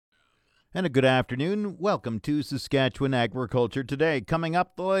And a good afternoon. Welcome to Saskatchewan Agriculture Today. Coming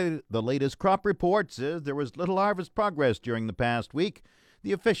up, the latest crop report says there was little harvest progress during the past week.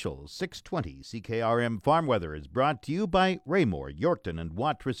 The official 620 CKRM farm weather is brought to you by Raymore, Yorkton, and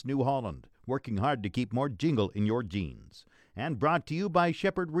Watrous, New Holland, working hard to keep more jingle in your jeans. And brought to you by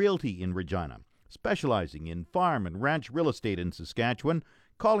Shepherd Realty in Regina, specializing in farm and ranch real estate in Saskatchewan.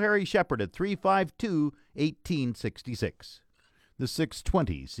 Call Harry Shepherd at 352-1866. The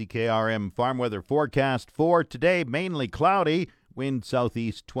 620 CKRM farm weather forecast for today: mainly cloudy, wind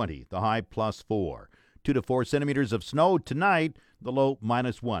southeast 20, the high +4. 2 to 4 centimeters of snow tonight, the low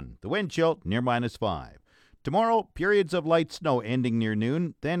 -1. The wind chill near -5. Tomorrow, periods of light snow ending near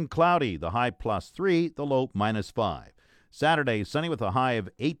noon, then cloudy, the high +3, the low -5. Saturday, sunny with a high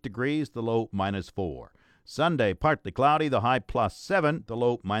of 8 degrees, the low -4. Sunday, partly cloudy, the high +7, the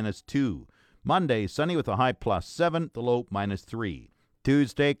low -2. Monday, sunny with a high +7, the low -3.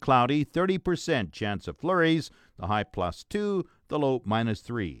 Tuesday, cloudy, 30% chance of flurries, the high +2, the low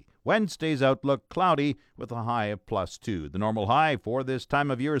 -3. Wednesday's outlook cloudy with a high of +2. The normal high for this time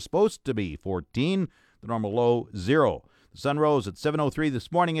of year is supposed to be 14, the normal low 0. The sun rose at 7:03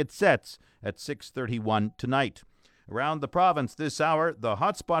 this morning. It sets at 6:31 tonight. Around the province this hour, the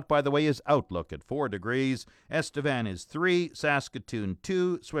hot spot, by the way, is Outlook at 4 degrees. Estevan is 3, Saskatoon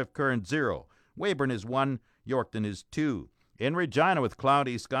 2, Swift Current 0. Weyburn is 1, Yorkton is 2. In Regina with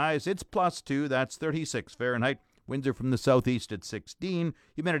cloudy skies, it's +2, that's 36 Fahrenheit. Winds are from the southeast at 16,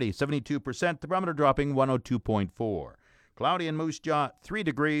 humidity 72%, thermometer dropping 102.4. Cloudy in Moose Jaw, 3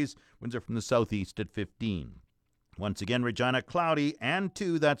 degrees, winds are from the southeast at 15. Once again, Regina cloudy and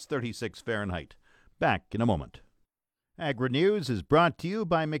 2, that's 36 Fahrenheit. Back in a moment. Agri-News is brought to you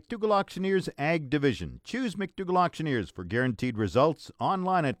by McDougall Auctioneers Ag Division. Choose McDougall Auctioneers for guaranteed results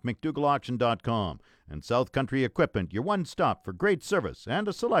online at mcdougallauction.com. And South Country Equipment, your one-stop for great service and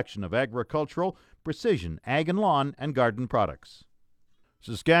a selection of agricultural, precision, ag and lawn, and garden products.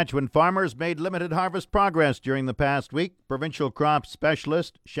 Saskatchewan farmers made limited harvest progress during the past week. Provincial crop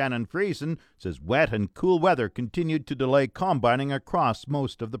specialist Shannon Friesen says wet and cool weather continued to delay combining across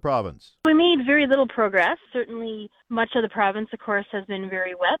most of the province. We made very little progress. Certainly, much of the province, of course, has been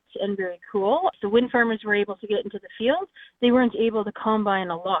very wet and very cool. So when farmers were able to get into the field, they weren't able to combine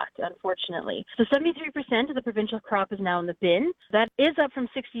a lot, unfortunately. So 73% of the provincial crop is now in the bin. That is up from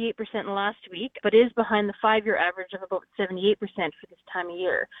 68% last week, but is behind the 5-year average of about 78% for this time of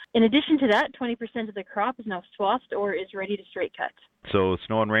year. In addition to that, 20% of the crop is now swathed or is ready to straight cut. So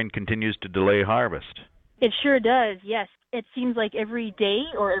snow and rain continues to delay harvest. It sure does, yes. It seems like every day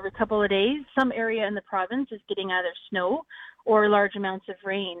or every couple of days, some area in the province is getting either snow or large amounts of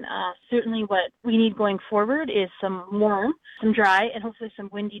rain. Certainly what we need going forward is some warm, some dry, and hopefully some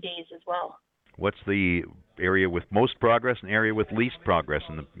windy days as well. What's the area with most progress and area with least progress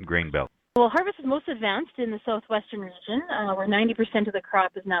in the grain belt? Well, harvest is most advanced in the southwestern region, where 90% of the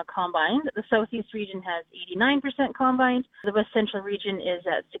crop is now combined. The southeast region has 89% combined. The west central region is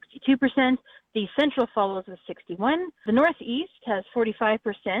at 62%. The central follows with 61%. The northeast has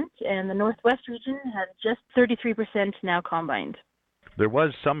 45%, and the northwest region has just 33% now combined. There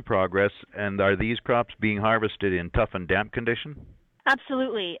was some progress, and are these crops being harvested in tough and damp condition?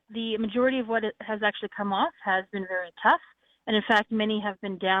 Absolutely. The majority of what has actually come off has been very tough. And in fact, many have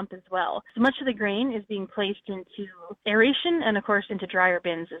been damp as well. So much of the grain is being placed into aeration and, of course, into dryer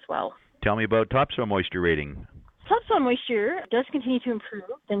bins as well. Tell me about topsoil moisture rating. Topsoil moisture does continue to improve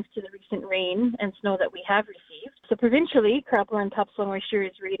thanks to the recent rain and snow that we have received. So provincially, cropland topsoil moisture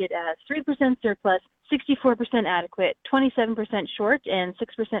is rated as 3% surplus, 64% adequate, 27% short, and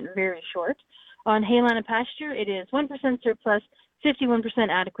 6% very short. On hayland and pasture, it is 1% surplus, 51%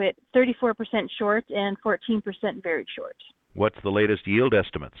 adequate, 34% short, and 14% very short. What's the latest yield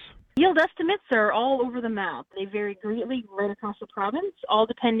estimates? Yield estimates are all over the map. They vary greatly right across the province, all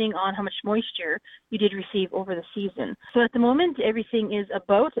depending on how much moisture you did receive over the season. So at the moment, everything is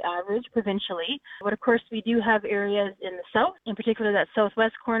about average provincially. But of course, we do have areas in the south, in particular that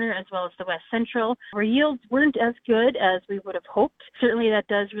southwest corner, as well as the west central, where yields weren't as good as we would have hoped. Certainly that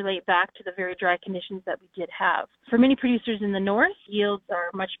does relate back to the very dry conditions that we did have. For many producers in the north, yields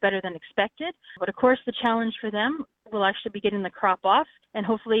are much better than expected. But of course, the challenge for them will actually be getting the crop off, and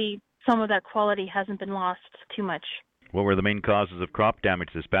hopefully some of that quality hasn't been lost too much. What were the main causes of crop damage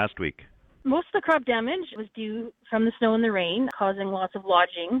this past week? Most of the crop damage was due from the snow and the rain, causing lots of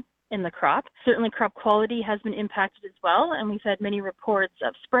lodging in the crop. Certainly crop quality has been impacted as well, and we've had many reports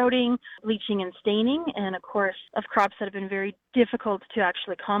of sprouting, bleaching and staining, and of course of crops that have been very difficult to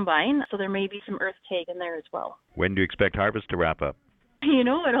actually combine, so there may be some earth take in there as well. When do you expect harvest to wrap up?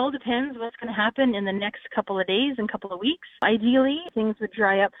 It all depends what's going to happen in the next couple of days and couple of weeks. Ideally, things would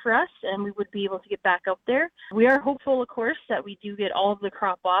dry up for us and we would be able to get back out there. We are hopeful, of course, that we do get all of the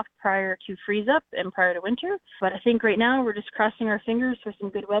crop off prior to freeze up and prior to winter. But I think right now we're just crossing our fingers for some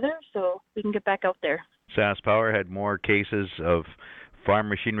good weather so we can get back out there. Sask Power had more cases of farm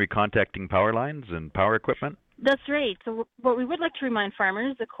machinery contacting power lines and power equipment? That's right. So what we would like to remind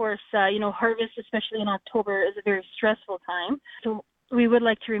farmers, of course, harvest, especially in October, is a very stressful time. So we would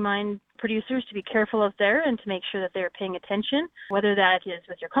like to remind producers to be careful out there and to make sure that they're paying attention, whether that is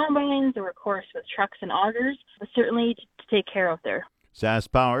with your combines or, of course, with trucks and augers, but certainly to take care out there.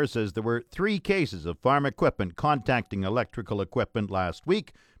 Sask Power says there were 3 cases of farm equipment contacting electrical equipment last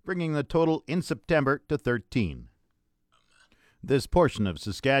week, bringing the total in September to 13. This portion of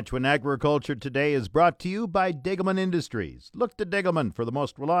Saskatchewan Agriculture Today is brought to you by Degelman Industries. Look to Degelman for the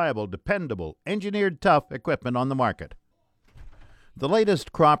most reliable, dependable, engineered tough equipment on the market. The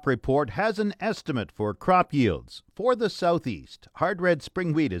latest crop report has an estimate for crop yields. For the southeast, hard red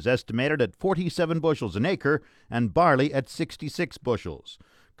spring wheat is estimated at 47 bushels an acre and barley at 66 bushels.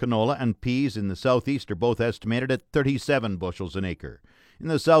 Canola and peas in the southeast are both estimated at 37 bushels an acre. In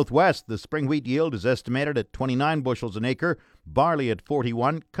the southwest, the spring wheat yield is estimated at 29 bushels an acre, barley at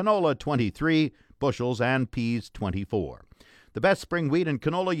 41, canola 23 bushels, and peas 24. The best spring wheat and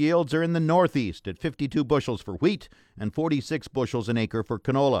canola yields are in the northeast at 52 bushels for wheat and 46 bushels an acre for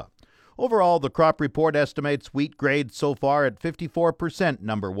canola. Overall, the crop report estimates wheat grades so far at 54%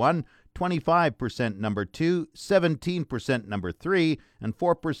 number 1, 25% number 2, 17% number 3, and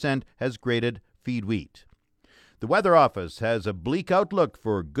 4% has graded feed wheat. The Weather Office has a bleak outlook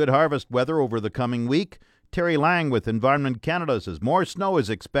for good harvest weather over the coming week. Terry Lang with Environment Canada says more snow is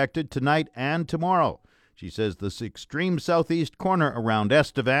expected tonight and tomorrow. She says this extreme southeast corner around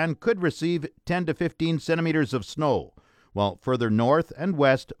Estevan could receive 10 to 15 centimeters of snow, while further north and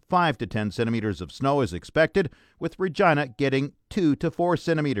west, 5 to 10 centimeters of snow is expected, with Regina getting 2 to 4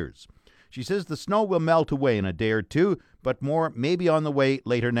 centimeters. She says the snow will melt away in a day or two, but more may be on the way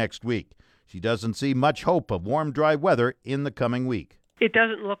later next week. She doesn't see much hope of warm, dry weather in the coming week. It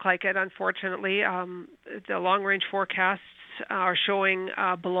doesn't look like it, unfortunately. The long-range forecasts are showing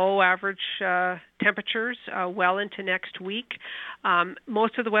below average temperatures well into next week.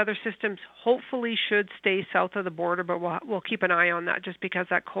 Most of the weather systems hopefully should stay south of the border, but we'll keep an eye on that just because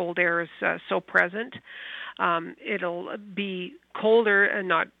that cold air is so present. It'll be colder and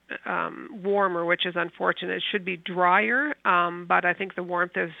not warmer, which is unfortunate. It should be drier, but I think the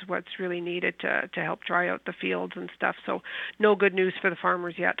warmth is what's really needed to help dry out the fields and stuff. So no good news for the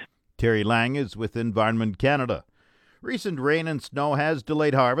farmers yet. Terry Lang is with Environment Canada. Recent rain and snow has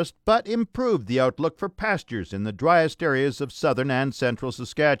delayed harvest, but improved the outlook for pastures in the driest areas of southern and central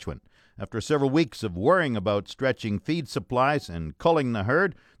Saskatchewan. After several weeks of worrying about stretching feed supplies and culling the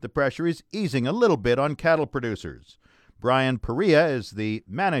herd, the pressure is easing a little bit on cattle producers. Brian Perea is the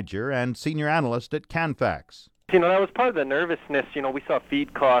manager and senior analyst at Canfax. That was part of the nervousness. We saw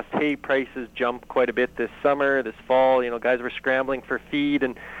feed costs, hay prices jump quite a bit this summer, this fall. Guys were scrambling for feed,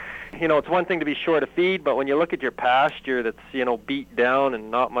 and it's one thing to be short of feed, but when you look at your pasture that's, beat down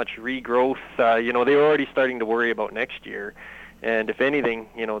and not much regrowth, they were already starting to worry about next year. And if anything,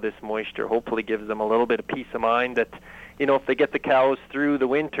 this moisture hopefully gives them a little bit of peace of mind that, if they get the cows through the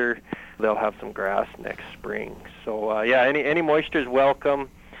winter, they'll have some grass next spring. So, any moisture is welcome.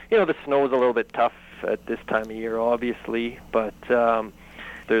 The snow is a little bit tough at this time of year, obviously, but the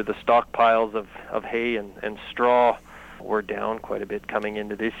stockpiles of hay and straw were down quite a bit coming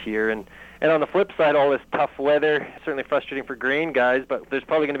into this year. And on the flip side, all this tough weather, certainly frustrating for grain guys, but there's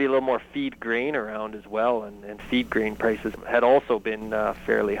probably going to be a little more feed grain around as well. And feed grain prices had also been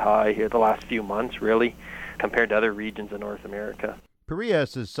fairly high here the last few months, really, compared to other regions in North America. Perea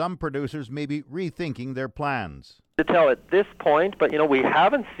says some producers may be rethinking their plans. To tell at this point, but we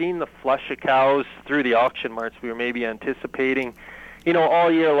haven't seen the flush of cows through the auction marts we were maybe anticipating.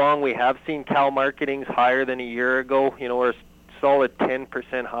 All year long we have seen cow marketings higher than a year ago. We're a solid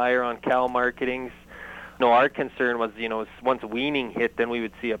 10% higher on cow marketings. Our concern was, once weaning hit, then we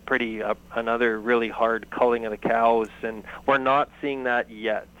would see another really hard culling of the cows, and we're not seeing that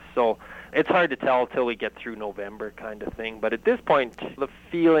yet. So it's hard to tell till we get through November kind of thing. But at this point, the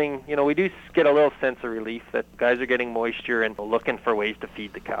feeling, we do get a little sense of relief that guys are getting moisture and looking for ways to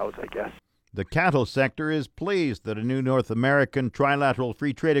feed the cows, I guess. The cattle sector is pleased that a new North American trilateral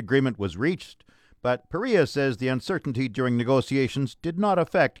free trade agreement was reached, but Perea says the uncertainty during negotiations did not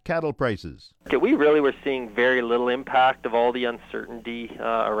affect cattle prices. We really were seeing very little impact of all the uncertainty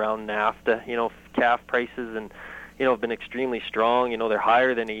around NAFTA. Calf prices and have been extremely strong. They're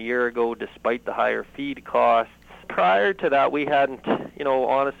higher than a year ago despite the higher feed costs. prior to that, we hadn't,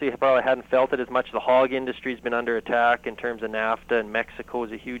 honestly, probably hadn't felt it as much. The hog industry's been under attack in terms of NAFTA, and Mexico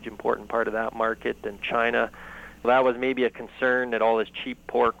is a huge important part of that market, and China. That was maybe a concern that all this cheap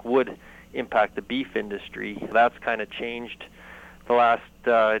pork would impact the beef industry. That's kind of changed the last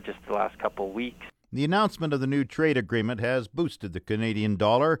couple of weeks. The announcement of the new trade agreement has boosted the Canadian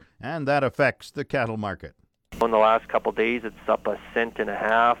dollar, and that affects the cattle market. In the last couple of days, it's up 1.50 cents.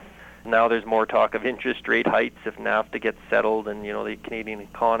 Now there's more talk of interest rate hikes if NAFTA gets settled and, the Canadian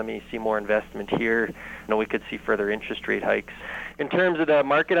economy see more investment here. We could see further interest rate hikes. In terms of the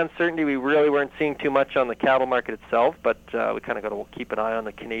market uncertainty, we really weren't seeing too much on the cattle market itself, but we kind of got to keep an eye on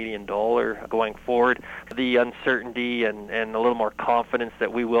the Canadian dollar going forward. The uncertainty and a little more confidence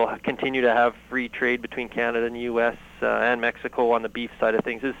that we will continue to have free trade between Canada and the U.S. And Mexico on the beef side of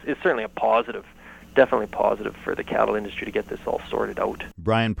things is certainly a positive. Definitely positive for the cattle industry to get this all sorted out.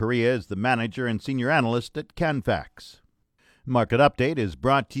 Brian Perea is the manager and senior analyst at Canfax. Market Update is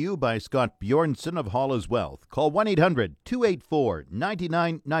brought to you by Scott Bjornson of Hall's Wealth. Call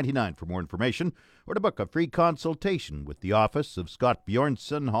 1-800-284-9999 for more information or to book a free consultation with the office of Scott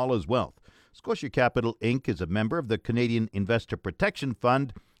Bjornson, Hall's Wealth. Scotia Capital Inc. is a member of the Canadian Investor Protection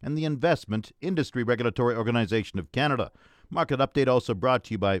Fund and the Investment Industry Regulatory Organization of Canada. Market Update also brought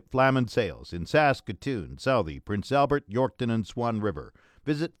to you by Flaman Sales in Saskatoon, Southey, Prince Albert, Yorkton, and Swan River.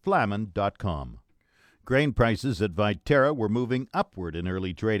 Visit flaman.com. Grain prices at Viterra were moving upward in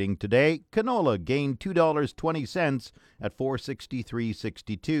early trading today. Canola gained $2.20 at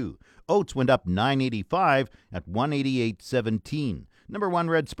 $4.6362. Oats went up $9.85 at $188.17. Number 1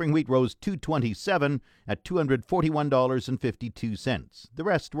 red spring wheat rose $2.27 at $241.52. The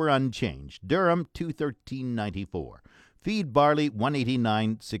rest were unchanged. Durum $213.94. Feed barley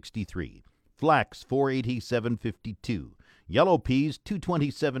 $189.63. Flax $487.52. Yellow peas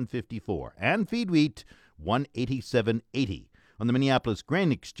 $227.54. And feed wheat $187.80. On the Minneapolis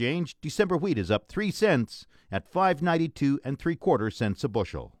Grain Exchange, December wheat is up 3 cents at $5.92 a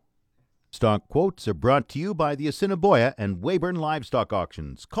bushel. Stock quotes are brought to you by the Assiniboia and Weyburn Livestock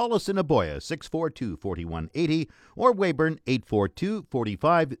Auctions. Call Assiniboia 642-4180 or Weyburn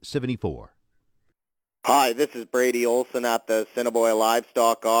 842-4574. Hi, this is Brady Olson at the Assiniboia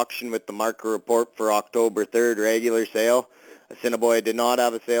Livestock Auction with the market report for October 3rd regular sale. Assiniboia did not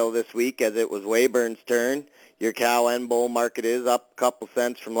have a sale this week as it was Weyburn's turn. Your cow and bull market is up a couple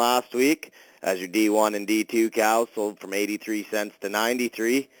cents from last week as your D1 and D2 cows sold from 83 cents to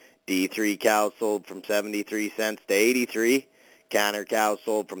 93. D3 cows sold from 73 cents to 83. Canner cows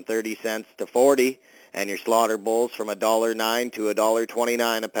sold from 30 cents to 40. And your slaughter bulls from $1.09 to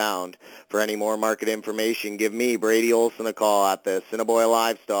 $1.29 a pound. For any more market information, give me, Brady Olson, a call at the Assiniboia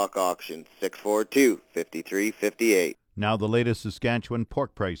Livestock Auction, 642-5358. Now the latest Saskatchewan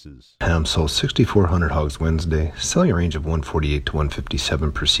pork prices. Ham sold 6,400 hogs Wednesday, selling a range of 148 to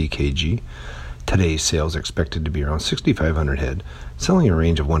 157 per CKG. Today's sales are expected to be around 6,500 head, selling a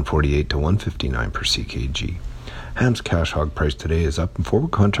range of 148 to 159 per CKG. Ham's cash hog price today is up and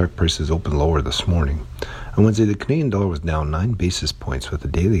forward contract prices opened lower this morning. On Wednesday, the Canadian dollar was down 9 basis points with a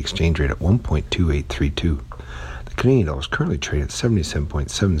daily exchange rate at 1.2832. The Canadian dollar is currently trading at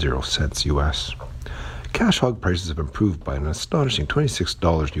 77.70 cents U.S. Cash hog prices have improved by an astonishing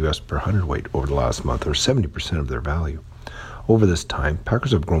 $26 U.S. per hundredweight over the last month, or 70% of their value. Over this time,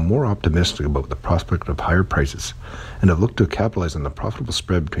 packers have grown more optimistic about the prospect of higher prices and have looked to capitalize on the profitable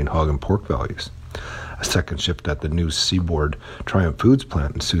spread between hog and pork values. A second shift at the new Seaboard Triumph Foods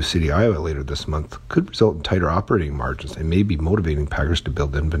plant in Sioux City, Iowa later this month could result in tighter operating margins and may be motivating packers to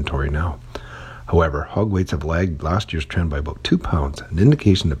build inventory now. However, hog weights have lagged last year's trend by about 2 pounds, an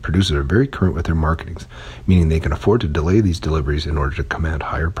indication that producers are very current with their marketings, meaning they can afford to delay these deliveries in order to command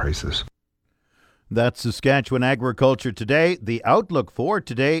higher prices. That's Saskatchewan Agriculture Today. The outlook for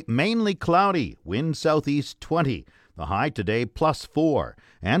today, mainly cloudy, wind southeast 20. The high today +4.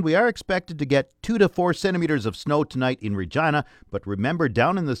 And we are expected to get 2 to 4 centimeters of snow tonight in Regina. But remember,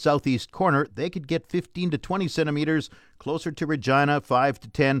 down in the southeast corner, they could get 15 to 20 centimeters. Closer to Regina, 5 to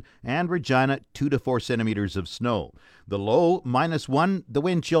 10. And Regina, 2 to 4 centimeters of snow. The low, -1. The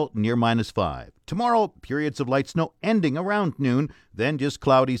wind chill near -5. Tomorrow, periods of light snow ending around noon. Then just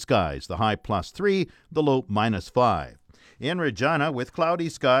cloudy skies. The high +3. The low -5. In Regina, with cloudy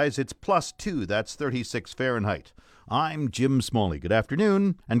skies, it's +2. That's 36 Fahrenheit. I'm Jim Smalley. Good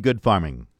afternoon and good farming.